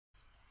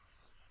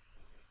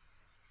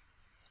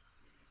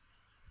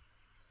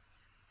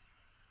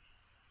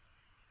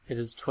It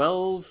is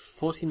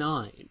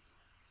 12:49.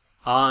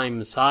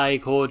 I'm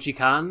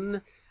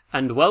Saikoujikan,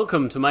 and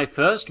welcome to my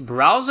first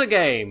browser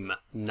game,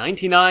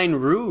 99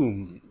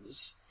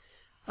 Rooms.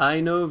 I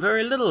know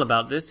very little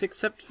about this,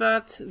 except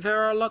that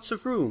there are lots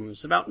of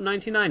rooms, about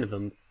 99 of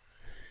them.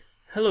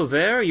 Hello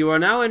there, you are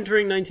now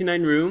entering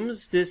 99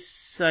 Rooms. This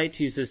site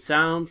uses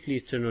sound.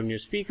 Please turn on your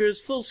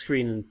speakers, full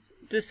screen, and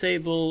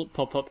disable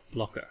pop-up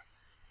blocker.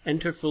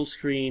 Enter full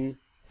screen,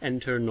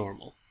 enter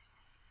normal.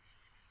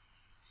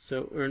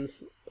 So,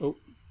 oh.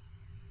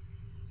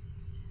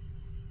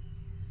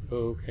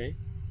 Okay.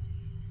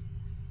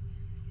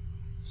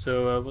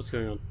 So, what's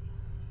going on?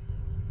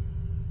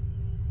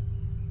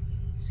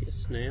 I see a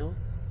snail.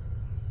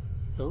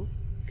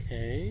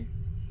 Okay.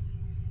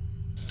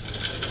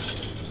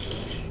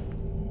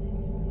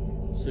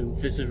 So,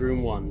 visit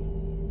room 1.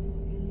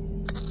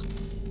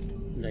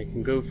 And I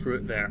can go through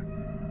it there.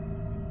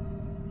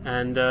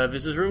 And,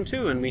 visit room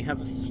 2, and we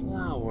have a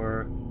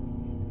flower.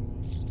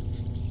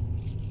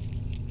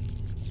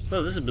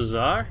 Well, this is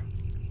bizarre.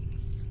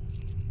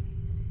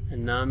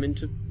 And now I'm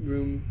into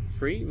room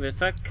 3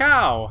 with a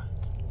cow.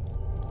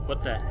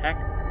 What the heck?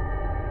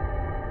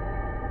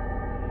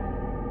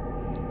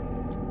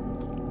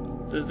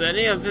 Does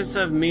any of this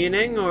have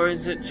meaning, or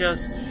is it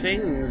just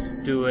things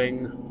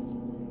doing?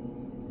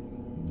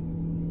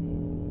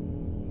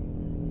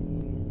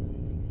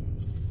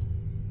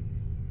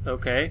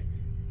 Okay.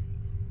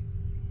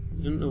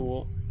 I don't know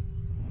what.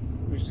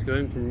 We're just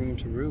going from room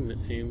to room, it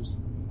seems.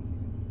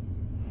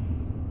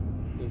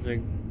 Are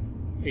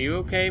you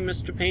okay,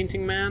 Mr.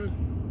 Painting Man?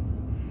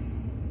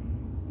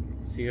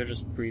 So you're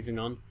just breathing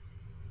on.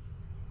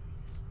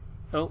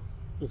 Oh,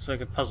 looks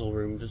like a puzzle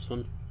room, this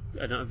one.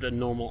 I don't have the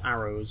normal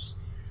arrows.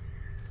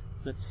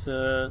 Let's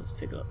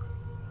take a look.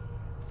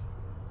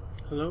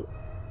 Hello?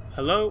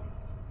 Hello?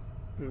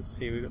 Let's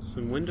see, we got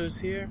some windows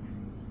here.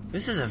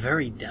 This is a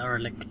very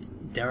derelict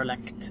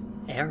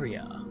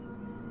area.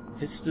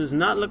 This does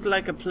not look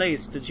like a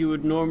place that you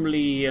would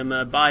normally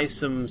buy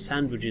some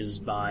sandwiches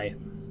by.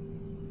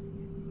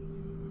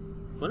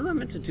 What am I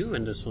meant to do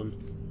in this one?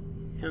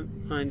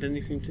 Can't find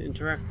anything to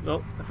interact.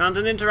 Oh, I found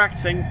an interact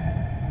thing.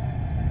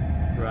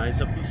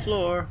 Rise up the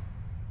floor.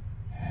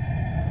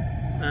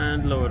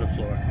 And lower the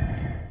floor.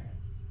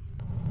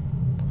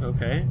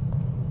 Okay.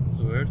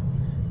 That's weird.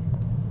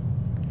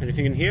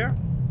 Anything in here?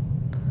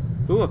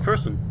 Ooh, a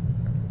person.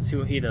 Let's see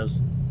what he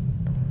does.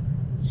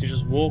 Does he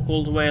just walk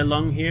all the way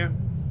along here?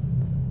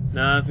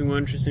 Nothing more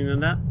interesting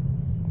than that?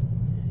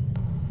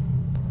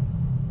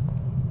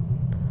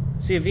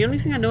 See, the only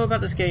thing I know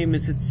about this game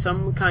is it's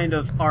some kind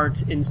of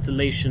art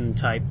installation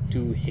type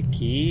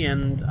doohickey,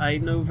 and I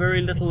know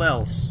very little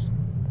else.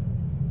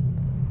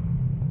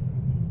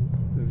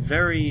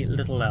 Very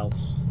little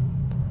else.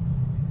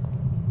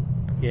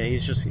 Yeah,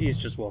 he's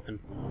just walking.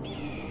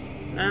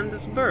 And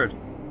there's a bird.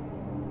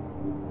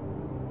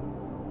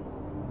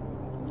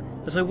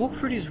 As I walk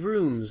through these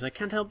rooms, I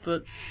can't help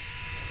but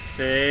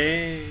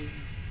think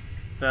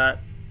that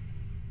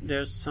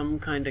there's some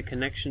kind of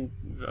connection.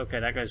 Okay,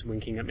 that guy's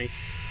winking at me.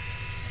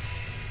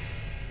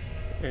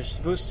 There's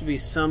supposed to be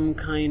some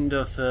kind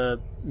of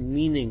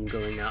meaning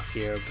going out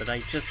here, but I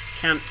just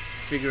can't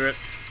figure it.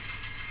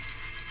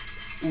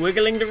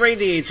 Wiggling the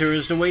radiator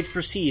is the way to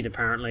proceed,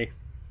 apparently.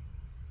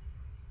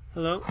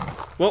 Hello?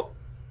 Whoa!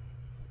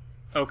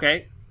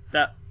 Okay,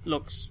 that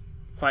looks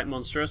quite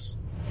monstrous.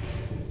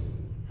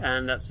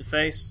 And that's a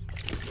face.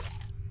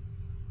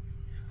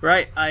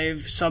 Right,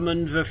 I've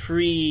summoned the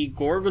 3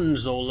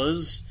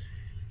 gorgonzolas.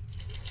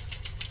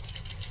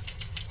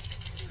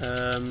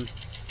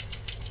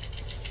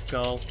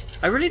 Skull.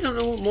 I really don't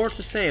know what more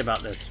to say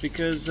about this,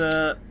 because,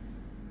 I'm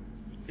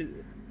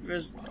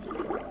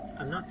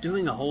not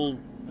doing a whole...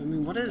 I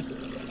mean, what is it?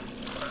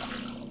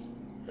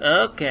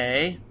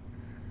 Okay.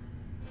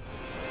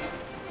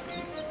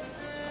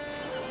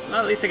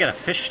 Well, at least I got a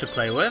fish to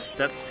play with.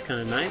 That's kind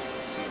of nice.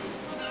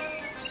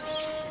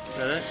 Is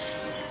that it?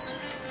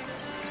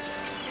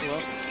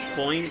 Whoop.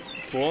 Boing.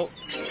 Whoop.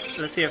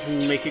 Let's see if I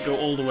can make it go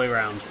all the way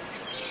around.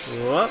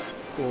 Whoop.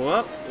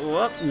 Whoop.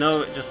 Whoop.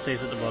 No, it just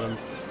stays at the bottom.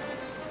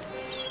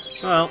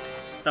 Well,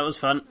 that was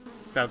fun.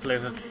 Gotta play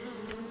with...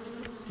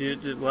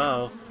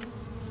 Wow.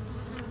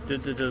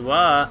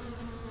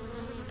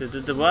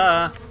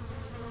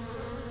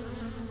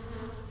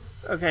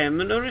 Okay, I'm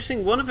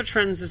noticing one of the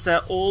trends is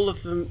that all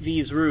of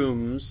these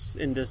rooms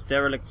in this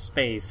derelict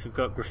space have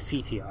got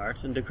graffiti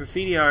art, and the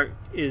graffiti art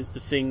is the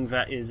thing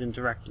that is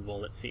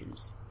interactable, it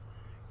seems.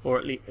 Or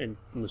at least in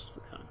most of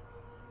the time.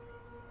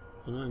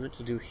 What am I meant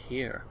to do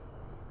here?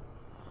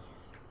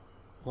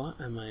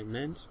 What am I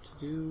meant to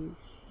do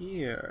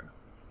here?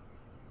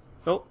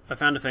 Oh, I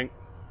found a thing.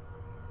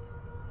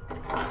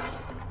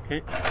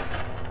 Okay.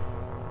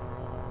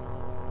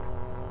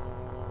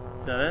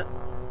 Is that it?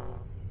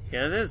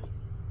 Yeah, it is.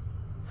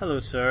 Hello,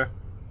 sir.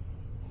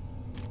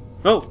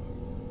 Oh!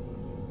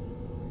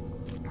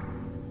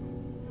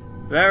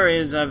 There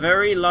is a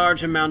very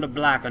large amount of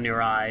black on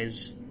your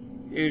eyes.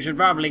 You should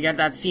probably get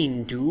that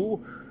seen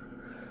too.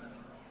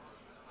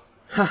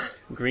 Ha!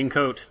 Green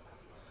coat.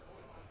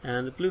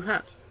 And a blue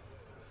hat.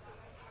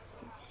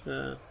 Let's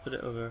put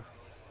it over.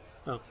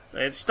 Oh,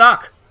 it's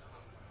stuck!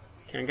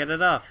 Can't get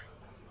it off.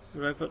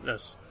 Where do I put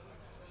this?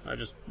 I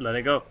just let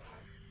it go.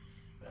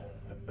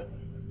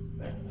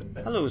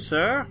 Hello,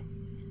 sir.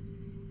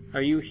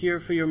 Are you here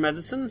for your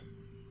medicine?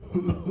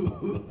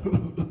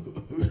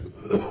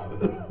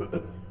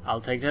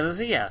 I'll take that as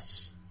a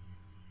yes.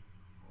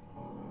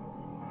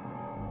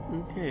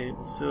 Okay,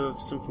 so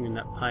something in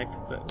that pipe,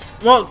 but...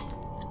 Whoa!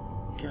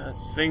 God,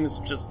 things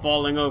just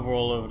falling over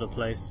all over the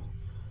place.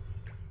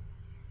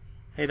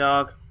 Hey,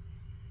 dog.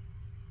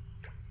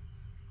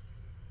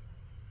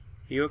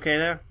 You okay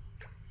there?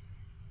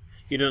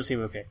 You don't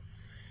seem okay.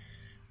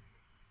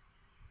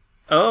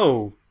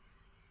 Oh!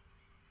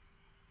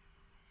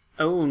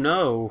 Oh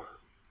no.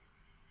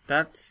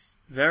 That's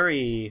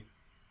very...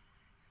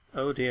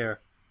 Oh dear.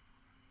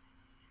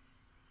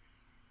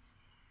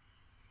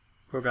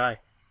 Poor guy.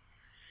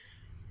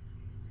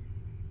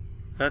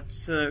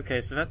 That's,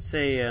 okay, so that's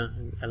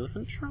an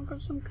elephant trunk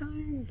of some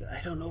kind?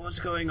 I don't know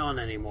what's going on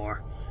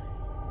anymore.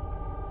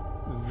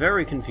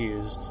 Very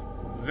confused.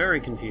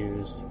 Very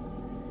confused.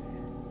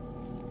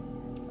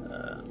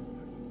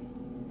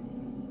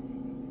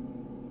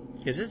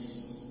 Is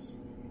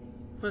this...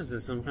 What is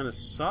this, some kind of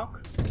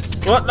sock?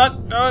 What?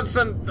 No, it's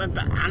an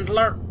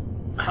antler.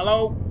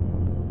 Hello?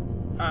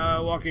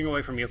 Walking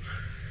away from you. So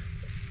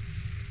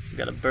we've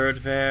got a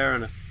bird there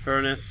and a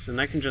furnace, and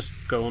I can just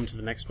go on to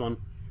the next one.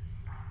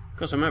 Of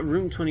course, I'm at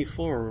room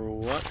 24 or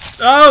what?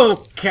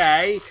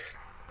 Okay!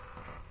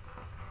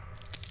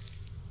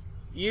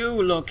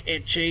 You look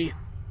itchy.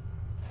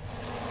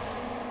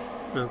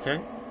 Okay,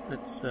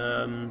 let's,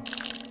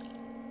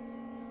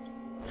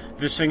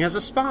 This thing has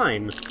a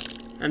spine.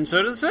 And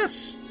so does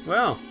this.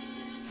 Well,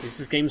 at least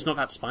this game's not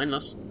that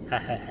spineless.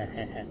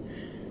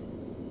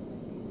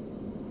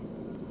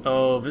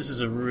 Oh, this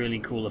is a really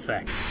cool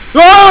effect.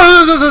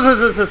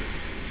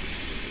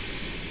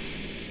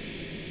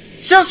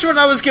 Just when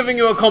I was giving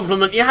you a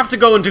compliment, you have to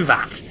go and do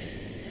that.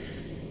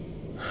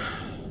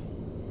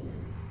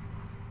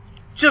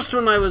 Just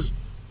when I was...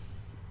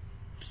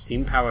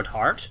 Steam-powered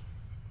heart?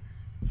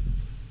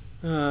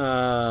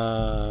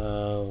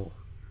 Oh...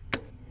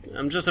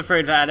 I'm just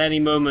afraid that at any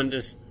moment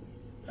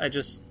I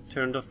just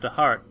turned off the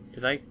heart.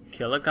 Did I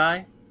kill a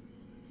guy?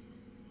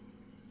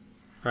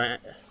 Right.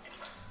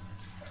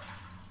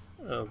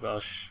 Oh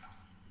gosh.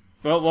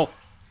 Whoa, whoa.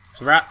 It's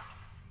a rat.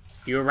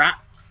 You a rat?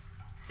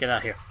 Get out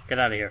of here. Get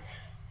out of here.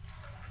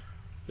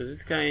 Is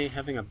this guy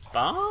having a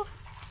bath?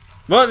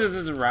 What? This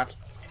is a rat.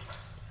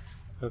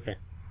 Okay.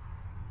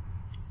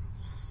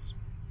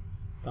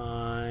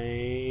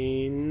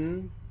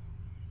 Spine.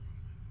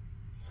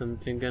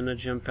 Something gonna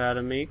jump out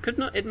of me. Could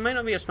not. It might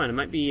not be a spine. It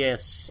might be a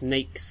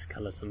snake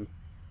skeleton.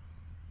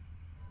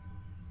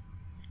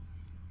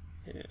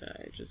 Yeah,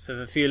 I just have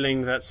a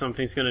feeling that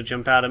something's gonna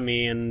jump out of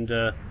me and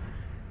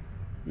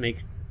make.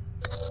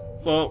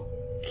 Well,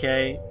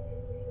 okay.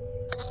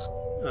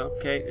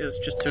 Okay, let's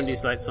just turn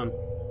these lights on.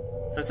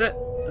 That's it.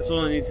 That's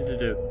all I needed to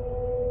do.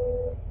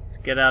 Let's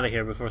get out of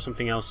here before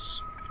something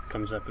else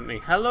comes up at me.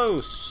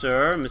 Hello,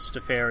 sir,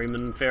 Mr.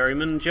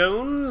 Ferryman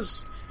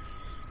Jones.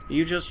 Are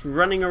you just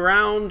running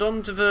around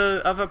onto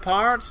the other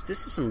part?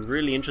 This is some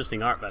really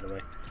interesting art, by the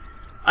way.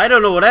 I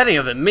don't know what any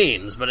of it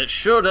means, but it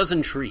sure does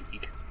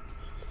intrigue.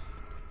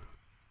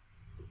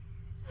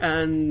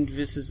 And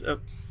this is a...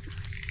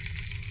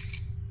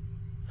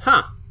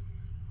 Huh.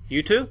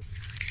 You too?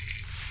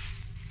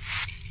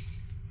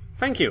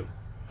 Thank you.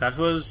 That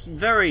was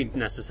very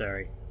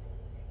necessary.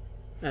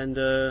 And,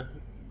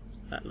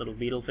 that little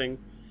beetle thing.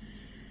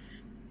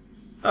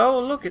 Oh,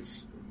 look,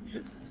 it's...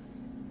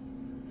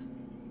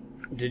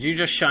 Did you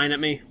just shine at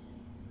me?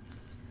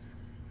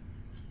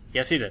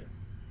 Yes, you did.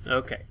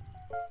 Okay.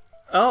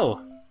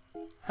 Oh!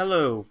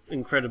 Hello,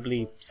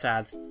 incredibly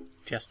sad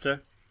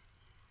Chester.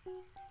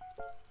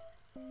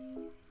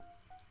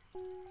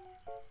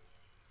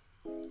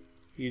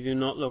 You do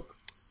not look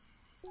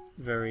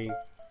very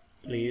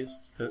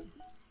pleased.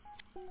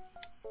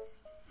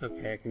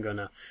 Okay, I can go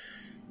now.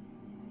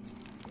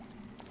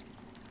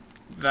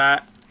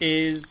 That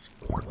is...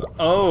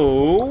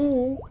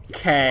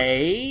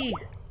 Okay.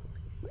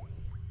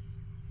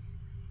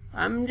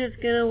 I'm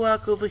just gonna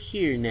walk over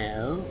here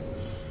now.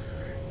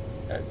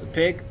 That's a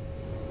pig.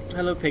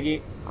 Hello,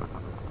 piggy.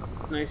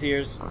 Nice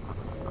ears.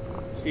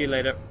 See you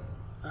later.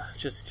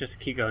 Just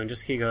keep going.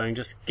 Just keep going.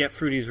 Just get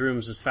through these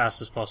rooms as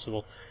fast as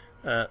possible.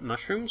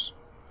 Mushrooms?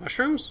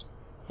 Mushrooms?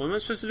 What am I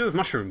supposed to do with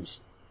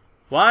mushrooms?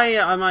 Why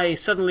am I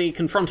suddenly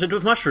confronted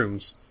with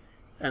mushrooms?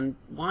 And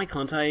why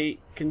can't I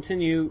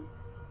continue...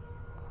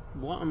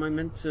 What am I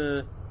meant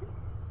to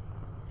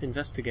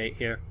investigate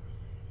here?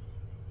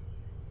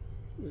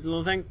 This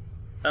little thing?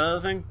 That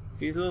little thing?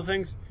 These little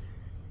things?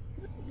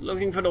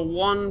 Looking for the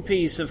one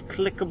piece of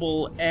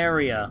clickable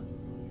area.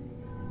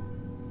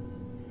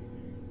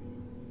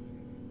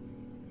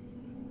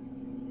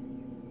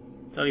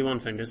 Tell you one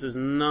thing, this is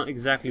not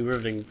exactly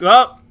riveting.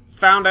 Oh!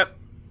 Found it!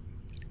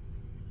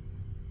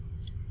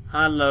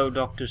 Hello,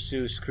 Dr.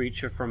 Seuss,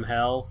 creature from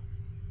hell.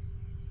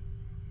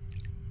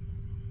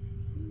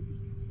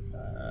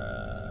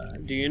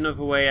 Do you know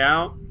the way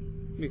out?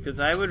 Because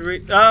I would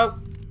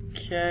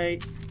okay.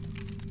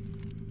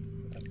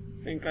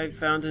 I think I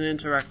found an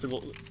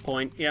interactable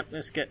point. Yep,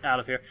 let's get out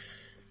of here.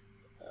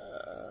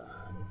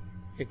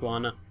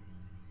 Iguana.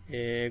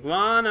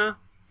 Iguana.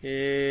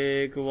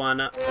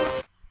 Iguana.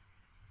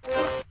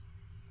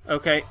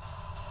 Okay.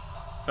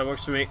 That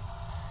works for me.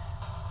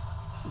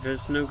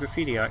 There's no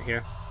graffiti art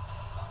here.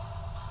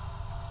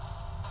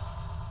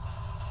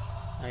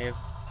 I have...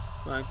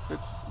 Like,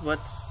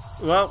 what's...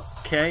 Well,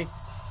 okay.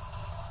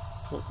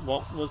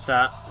 What was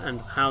that? And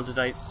how did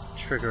I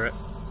trigger it?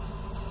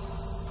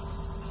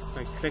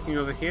 Like clicking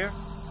over here?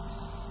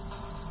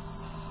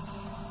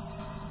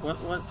 Why?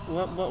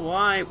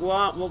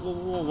 What?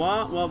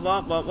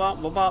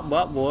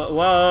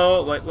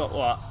 Whoa, wait,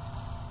 what?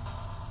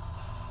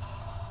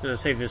 I'm gonna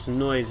say this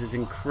noise is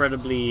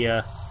incredibly,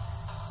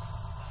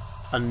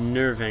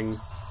 unnerving.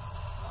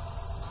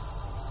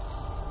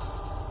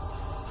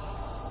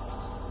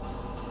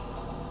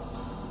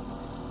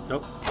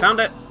 Nope. Found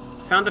it!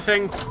 Found a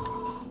thing!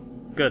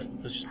 Good.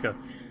 Let's just go.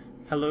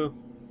 Hello?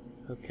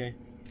 Okay.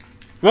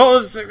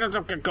 Whoa!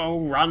 Go,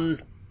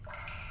 run!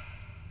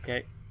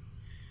 Okay.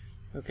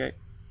 Okay.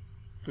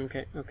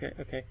 Okay, okay,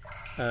 okay.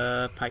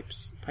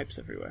 Pipes. Pipes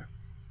everywhere.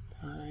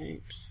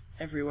 Pipes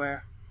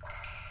everywhere.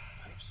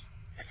 Pipes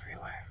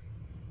everywhere.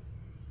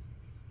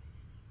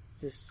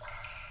 This...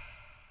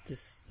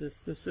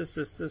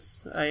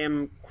 I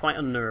am quite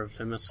unnerved,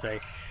 I must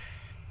say.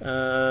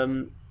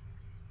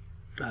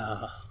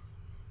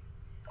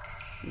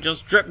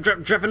 Just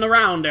dripping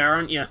around there,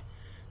 aren't you?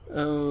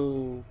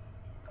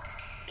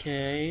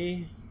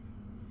 Okay.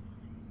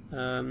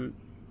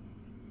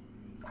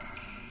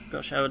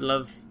 Gosh, I would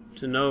love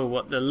to know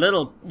what the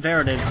little... There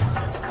it is.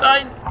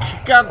 I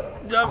got...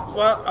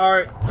 what?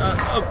 Alright.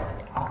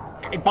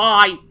 Okay,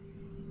 bye!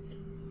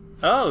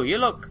 Oh, you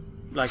look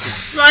like...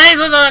 Okay,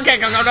 no,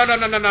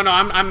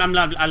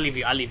 I'll leave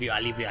you.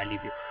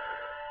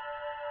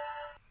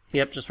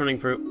 Yep, just running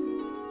through.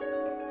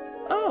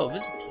 Oh,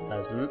 this is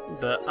pleasant,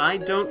 but I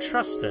don't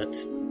trust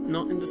it.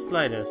 Not in the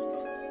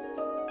slightest.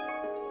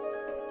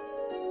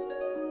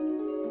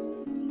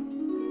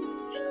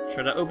 Just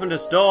try to open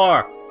this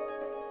door!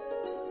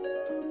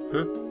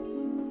 Huh?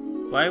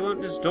 Why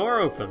won't this door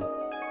open?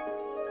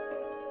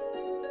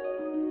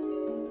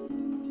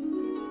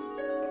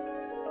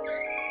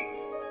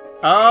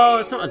 Oh,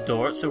 it's not a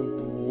door, it's a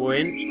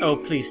winch. Oh,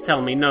 please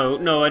tell me.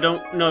 No, I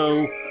don't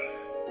know.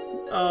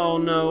 Oh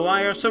no,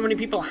 why are so many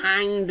people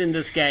hanged in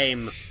this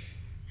game?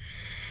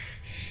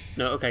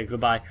 No, okay,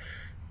 goodbye.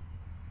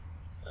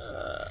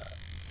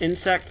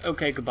 Insect,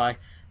 okay, goodbye.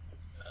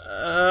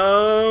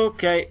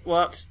 Okay,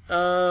 what?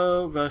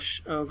 Oh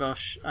gosh,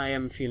 I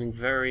am feeling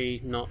very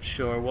not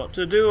sure what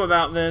to do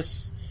about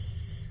this.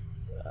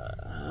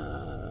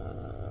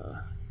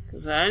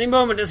 Because at any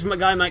moment this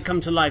guy might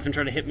come to life and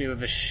try to hit me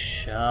with a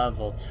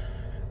shovel.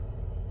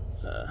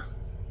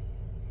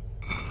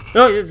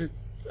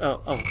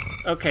 Oh,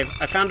 okay,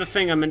 I found a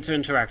thing I'm meant to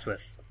interact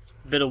with.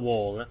 Bit of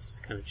wall, that's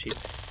kind of cheap.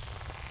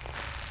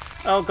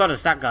 Oh god,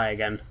 it's that guy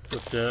again.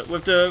 With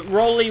the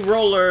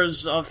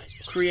rollers of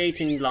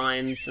creating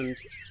lines and...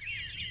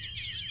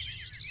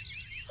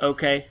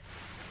 Okay.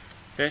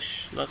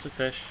 Fish, lots of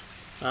fish.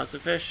 Lots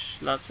of fish,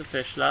 lots of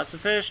fish, lots of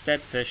fish,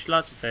 dead fish,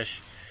 lots of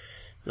fish.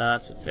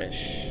 Lots of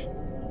fish.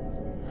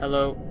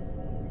 Hello.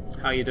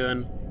 How you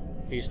doing?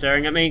 Are you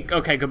staring at me?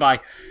 Okay, goodbye.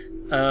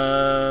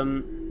 Hello?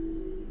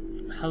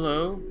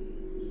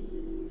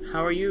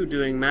 How are you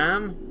doing,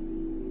 ma'am?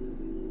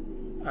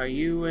 Are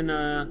you in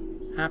a...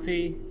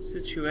 happy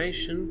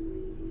situation?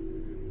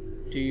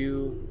 Do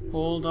you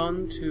hold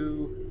on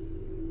to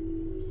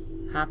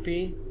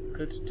happy,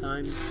 good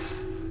times?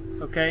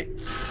 Okay.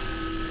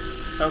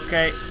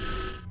 Okay.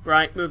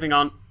 Right, moving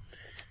on.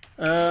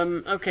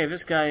 Okay,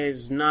 this guy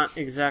is not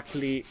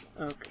exactly...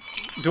 Okay.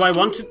 Do I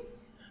want to...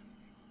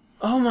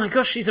 Oh my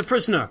gosh, he's a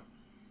prisoner!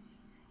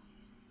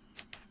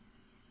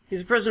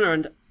 He's a prisoner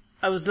and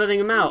I was letting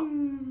him out.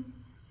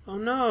 Oh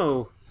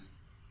no.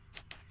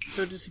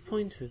 So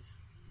disappointed.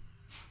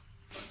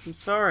 I'm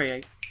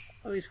sorry,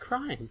 Oh, he's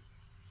crying.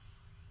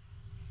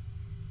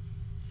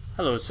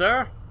 Hello,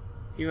 sir.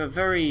 You have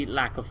very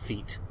lack of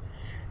feet.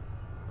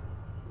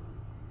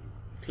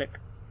 Click.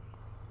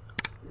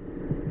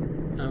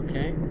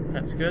 Okay,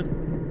 that's good.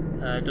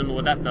 I don't know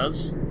what that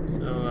does. So,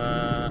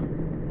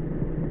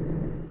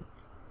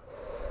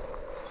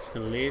 just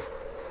gonna leave.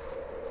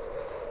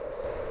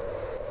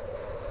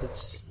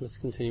 Let's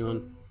continue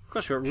on.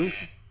 Gosh, we're at room.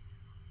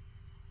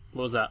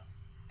 What was that?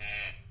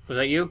 Was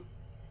that you?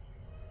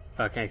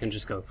 Okay, I can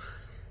just go.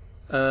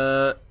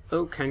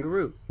 Oh,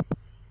 kangaroo.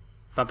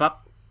 Bop,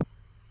 bop.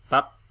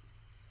 Bop.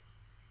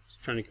 It's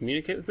trying to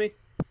communicate with me?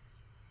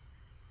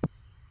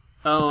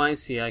 Oh, I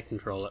see, I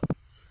control it.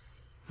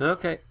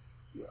 Okay.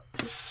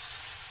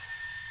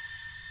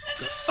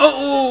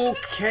 Oh,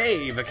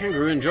 okay, the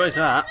kangaroo enjoys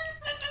that.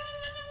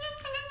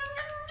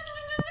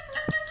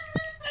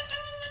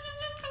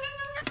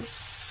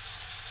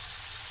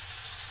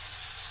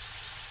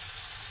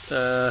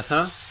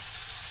 Huh?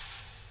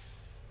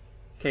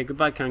 Okay,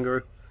 goodbye,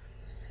 kangaroo.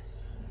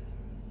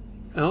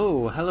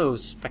 Oh, hello,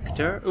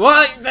 Spectre.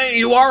 What?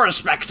 You are a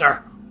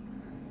Spectre!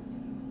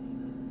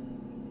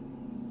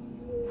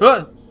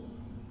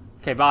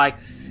 Okay, bye.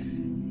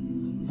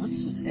 What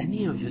does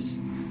any of this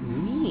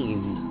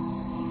mean?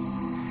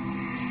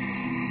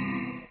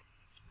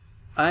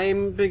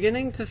 I'm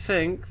beginning to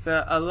think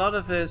that a lot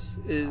of this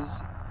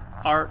is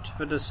art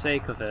for the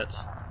sake of it.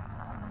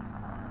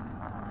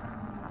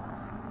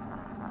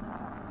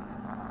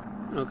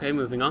 Okay,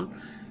 moving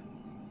on.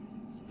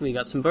 We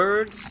got some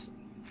birds.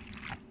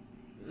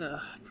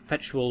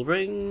 Perpetual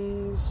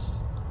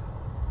rings.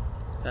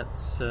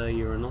 That's a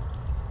urinal.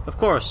 Of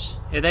course,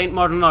 it ain't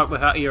modern art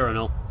without a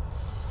urinal.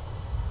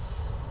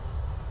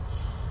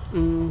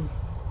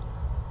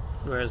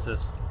 Where is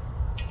this?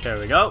 There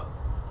we go.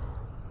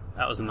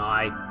 That was an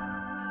eye.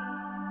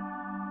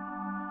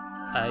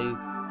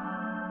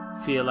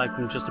 I feel like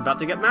I'm just about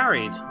to get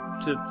married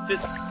to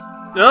this.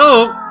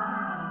 No!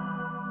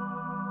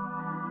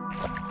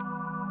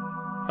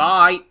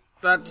 Bye.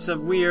 That's a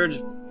weird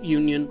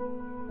union.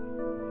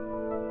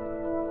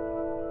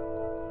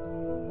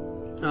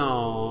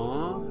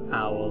 Aww,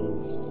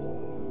 owls.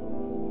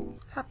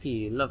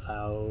 Happy, love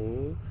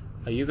owl.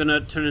 Are you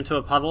gonna turn into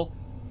a puddle?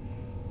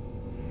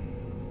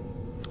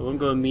 I won't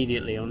go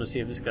immediately. I want to see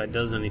if this guy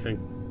does anything.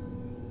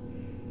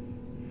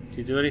 Do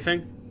you do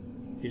anything?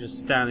 You're just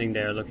standing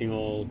there looking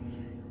all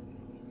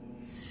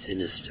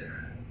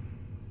sinister.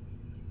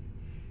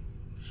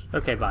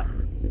 Okay, bye.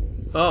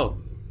 Oh.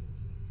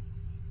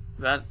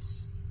 That.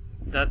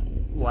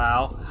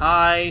 Wow.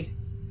 Hi.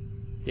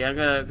 Yeah,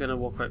 I'm gonna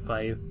walk right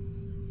by you.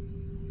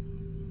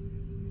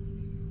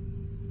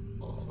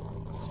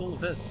 What's all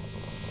of this?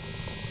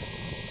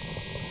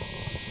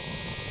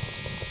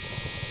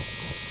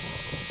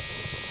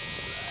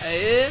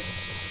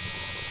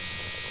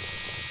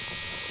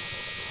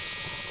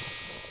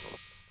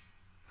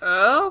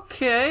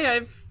 Okay,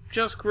 I've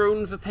just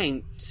grown the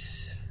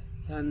paint.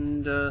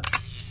 And,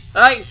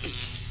 I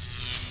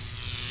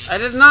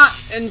did not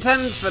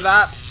intend for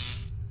that.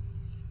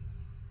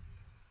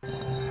 The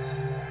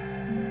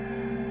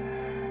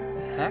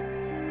heck?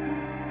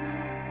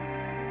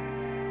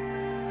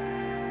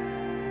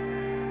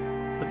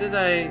 What did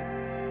I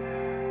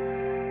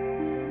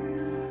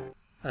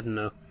don't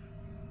know.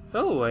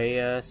 Oh,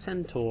 a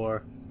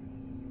centaur.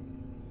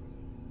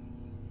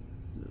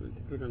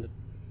 Click on the...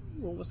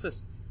 Oh, what's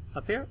this?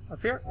 Up here?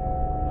 Up here?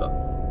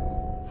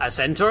 Oh. A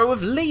centaur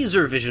with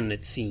laser vision,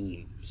 it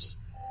seems.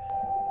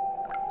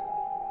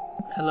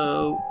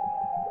 Hello.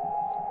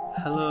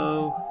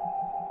 Hello.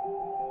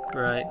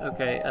 Right,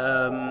 okay,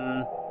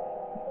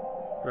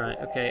 Right,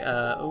 okay,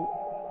 oh.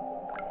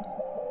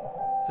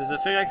 Is this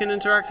a thing I can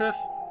interact with?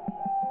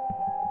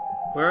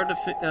 Where are the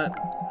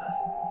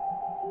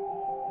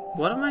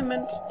what am I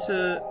meant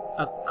to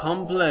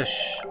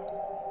accomplish?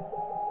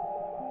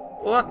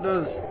 What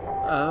does...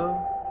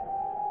 Oh...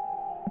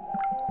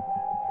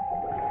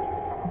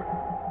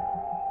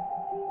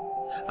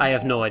 I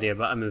have no idea,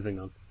 but I'm moving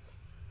on.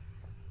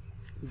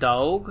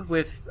 Dog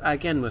with,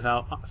 again,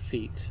 without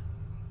feet.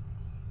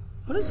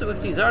 What is it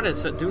with these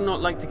artists that do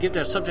not like to give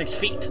their subjects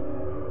feet?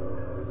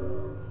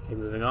 Okay,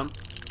 moving on.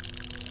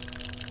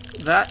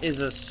 That is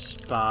a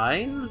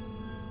spine?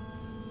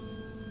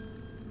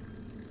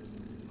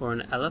 Or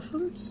an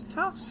elephant's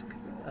tusk?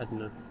 I don't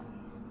know.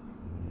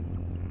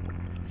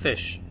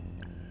 Fish.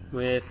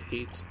 With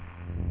feet.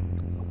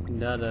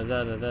 Da da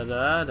da da da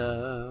da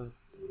da.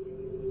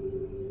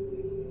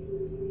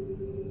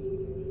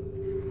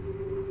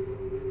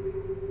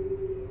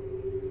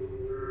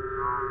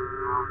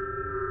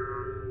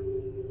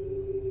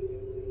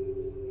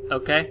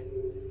 Okay.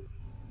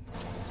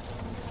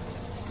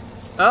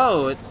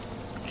 Oh,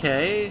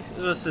 okay.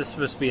 Was this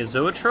supposed to be a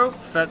zoetrope?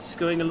 That's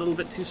going a little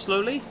bit too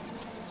slowly.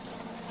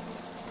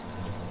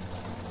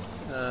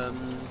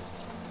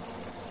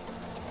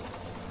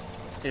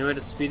 Any way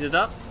to speed it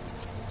up?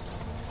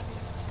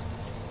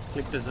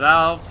 Click this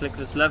valve, click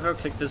this lever,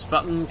 click this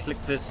button, click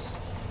this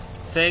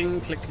thing,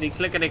 clickety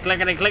clickety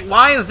clickety click.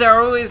 Why is there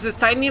always this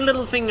tiny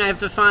little thing I have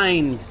to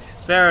find?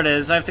 There it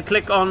is. I have to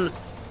click on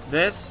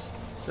this.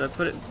 Do I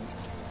put it?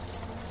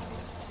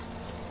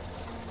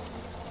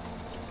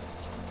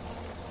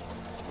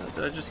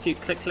 Do I just keep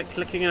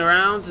clicking it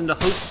around in the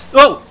hopes?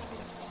 Oh!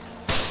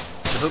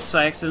 The hopes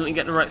I accidentally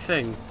get the right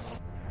thing.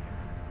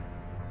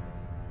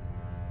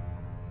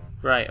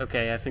 Right,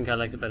 okay, I think I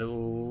liked it better.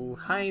 Ooh,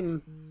 hi.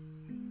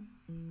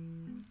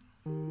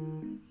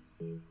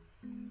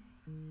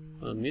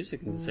 Well, the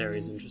music in this area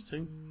is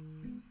interesting.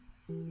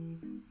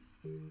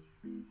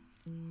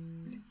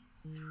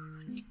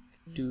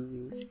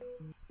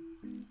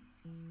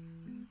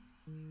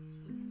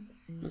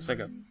 Looks like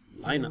a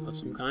lineup of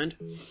some kind.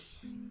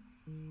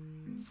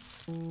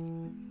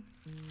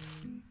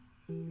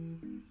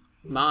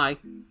 My.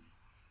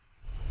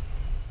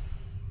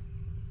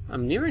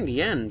 I'm nearing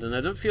the end, and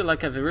I don't feel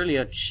like I've really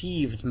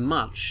achieved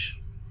much.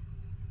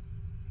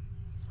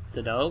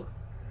 The dog.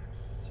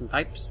 Some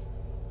pipes.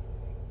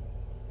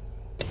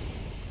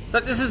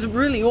 But this is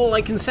really all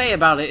I can say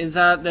about it, is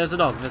that there's a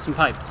dog, there's some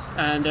pipes,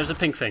 and there's a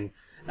pink thing.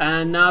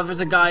 And now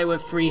there's a guy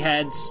with 3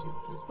 heads.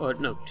 Or,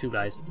 no, 2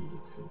 guys.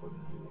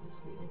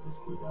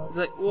 It's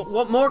like,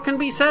 what more can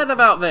be said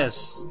about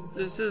this?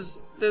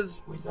 It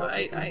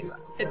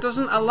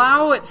doesn't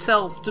allow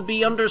itself to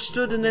be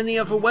understood in any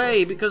other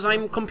way because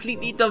I'm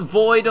completely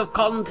devoid of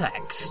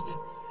context.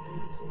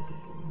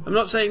 I'm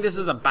not saying this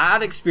is a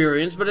bad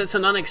experience, but it's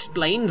an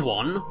unexplained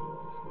one.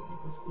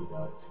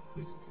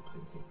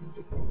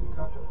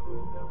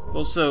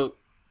 Also,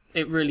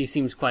 it really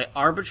seems quite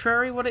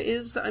arbitrary what it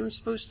is that I'm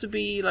supposed to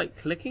be, like,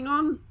 clicking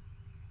on.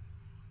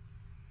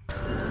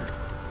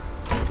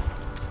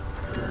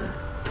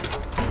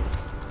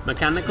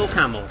 Mechanical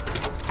camel.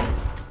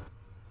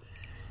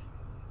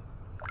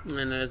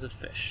 And there's a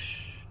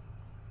fish.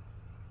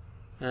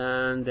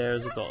 And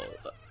there's a ball.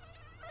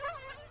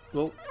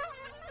 Whoa.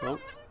 Whoa.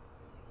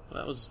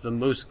 That was the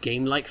most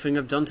game-like thing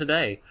I've done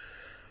today.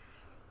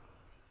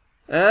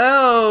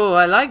 Oh,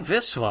 I like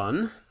this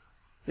one.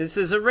 This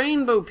is a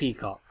rainbow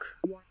peacock.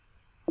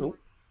 Oh.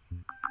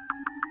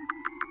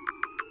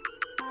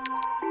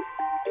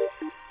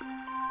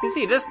 You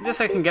see,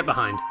 this I can get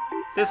behind.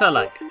 This I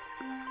like.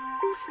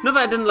 Not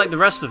that I didn't like the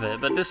rest of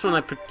it, but this one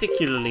I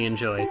particularly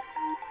enjoy.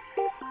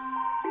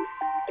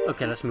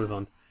 Okay, let's move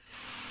on.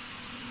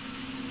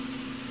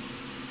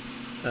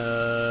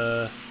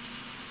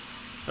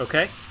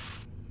 Okay.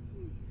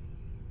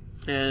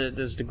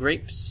 There's the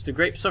grapes. The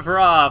grapes of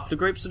wrath. The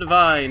grapes of the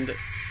vine.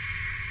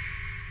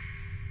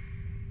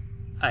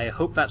 I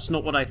hope that's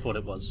not what I thought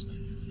it was.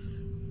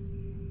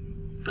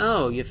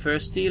 Oh, you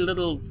thirsty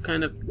little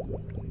kind of...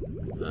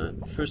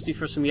 thirsty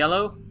for some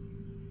yellow?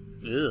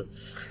 Ugh.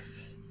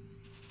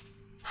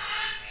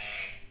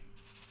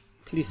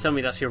 Please tell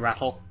me that's your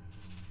rattle.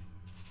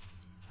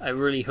 I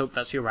really hope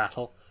that's your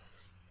rattle.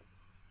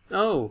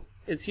 Oh,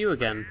 it's you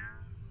again.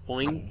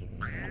 Boing.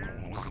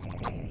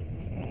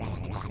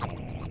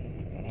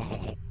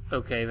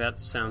 Okay, that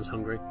sounds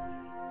hungry.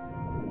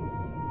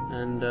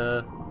 And,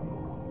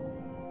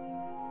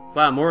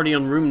 wow, I'm already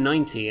on room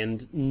 90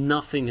 and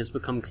nothing has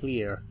become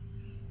clear.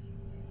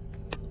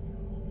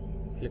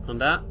 Click on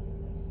that.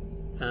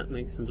 That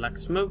makes some black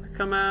smoke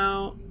come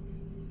out.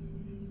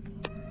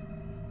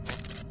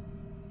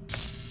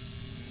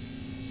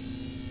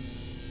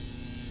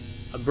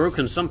 I've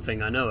broken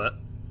something, I know it.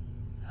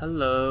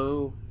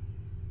 Hello.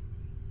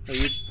 Are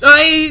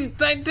you...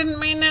 I didn't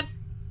mean it!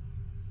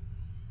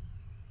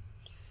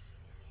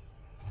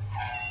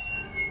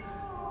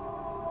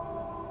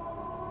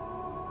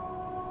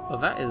 Well,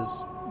 that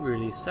is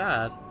really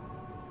sad.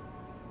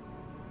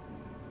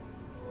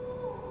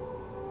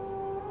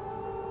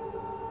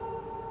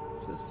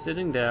 Just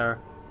sitting there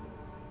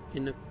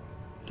in a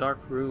dark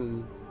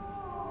room.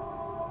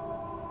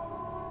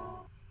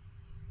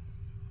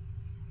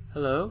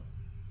 Hello?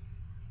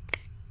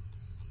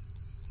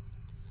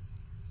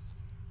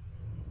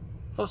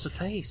 Oh, it's a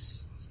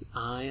face. It's the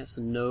eye, it's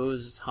the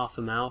nose, it's half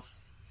a mouth.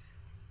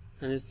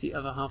 And is the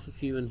other half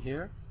of you in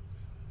here?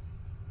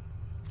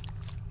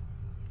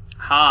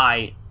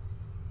 Hi.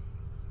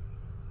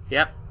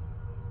 Yep.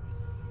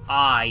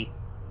 I.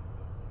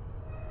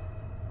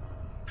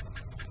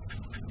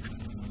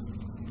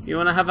 You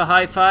wanna have a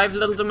high five,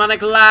 little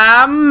demonic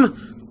lamb?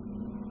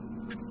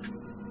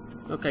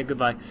 Okay,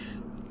 goodbye.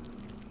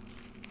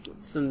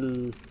 It's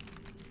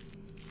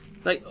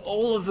like,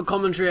 all of the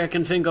commentary I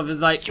can think of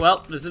is like,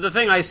 well, this is the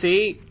thing I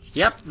see.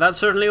 Yep, that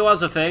certainly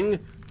was a thing.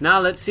 Now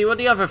let's see what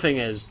the other thing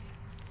is.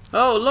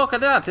 Oh, look at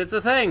that, it's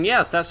a thing.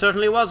 Yes, that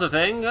certainly was a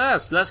thing.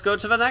 Yes, let's go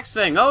to the next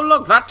thing. Oh,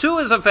 look, that too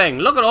is a thing.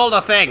 Look at all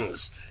the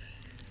things.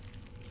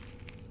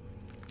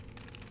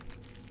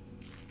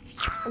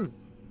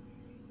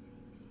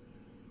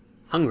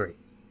 Hungry.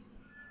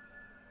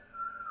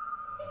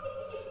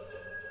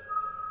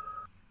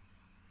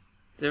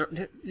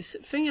 This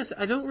thing is,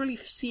 I don't really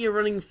see a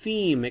running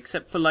theme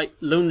except for, like,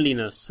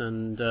 loneliness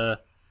and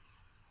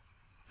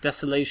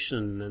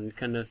desolation and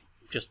kind of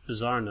just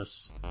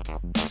bizarreness.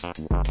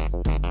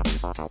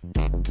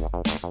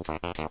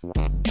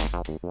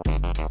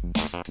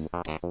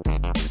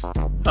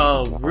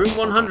 Oh, room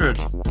 100.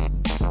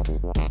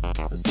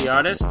 That's the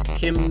artist,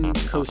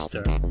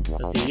 Köster.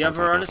 That's the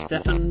other artist,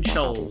 Stephan,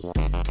 Schulz.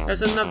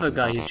 There's another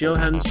guy, he's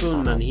Johannes.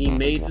 Buenemann. He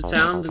made the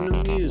sound and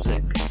the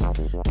music.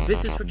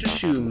 This is Richard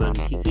Schumann.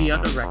 He's the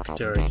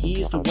director.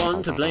 He's the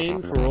one to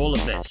blame for all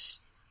of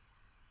this.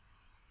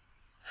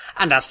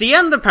 And that's the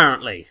end,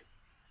 apparently.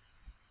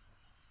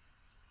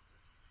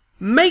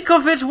 Make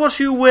of it what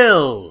you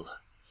will.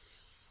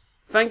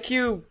 Thank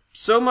you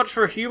so much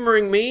for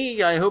humoring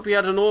me. I hope you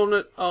had an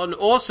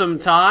awesome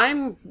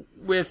time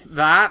with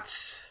that.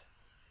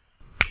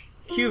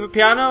 Cue the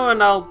piano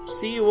and I'll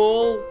see you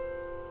all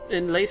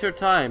in later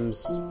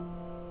times.